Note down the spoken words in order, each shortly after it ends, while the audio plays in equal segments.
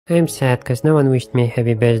I'm sad because no one wished me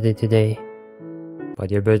happy birthday today.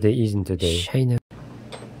 But your birthday isn't today. Shh, I know.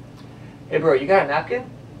 Hey bro, you got a napkin?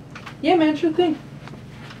 Yeah man, sure thing.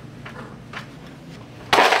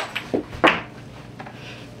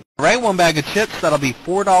 Right, one bag of chips, that'll be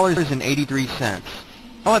 $4.83.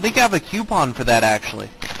 Oh, I think I have a coupon for that actually.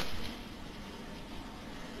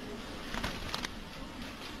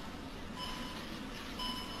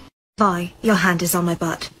 Vi, your hand is on my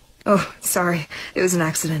butt. Oh, sorry. It was an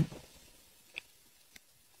accident.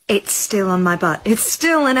 It's still on my butt. It's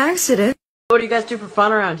still an accident. What do you guys do for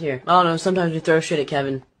fun around here? I don't know, sometimes we throw shit at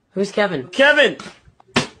Kevin. Who's Kevin? Kevin!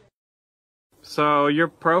 So, your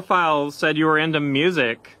profile said you were into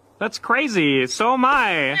music. That's crazy, so am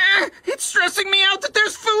I. It's stressing me out that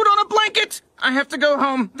there's food on a blanket! I have to go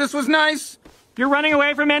home. This was nice. You're running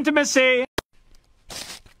away from intimacy.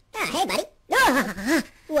 Hey, buddy.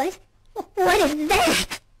 What? What is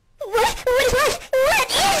that? What is that?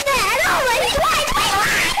 Oh my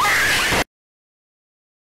God!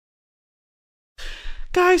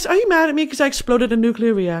 Guys, are you mad at me because I exploded a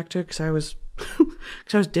nuclear reactor because I was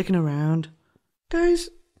dicking around? Guys,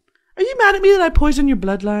 are you mad at me that I poisoned your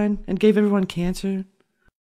bloodline and gave everyone cancer?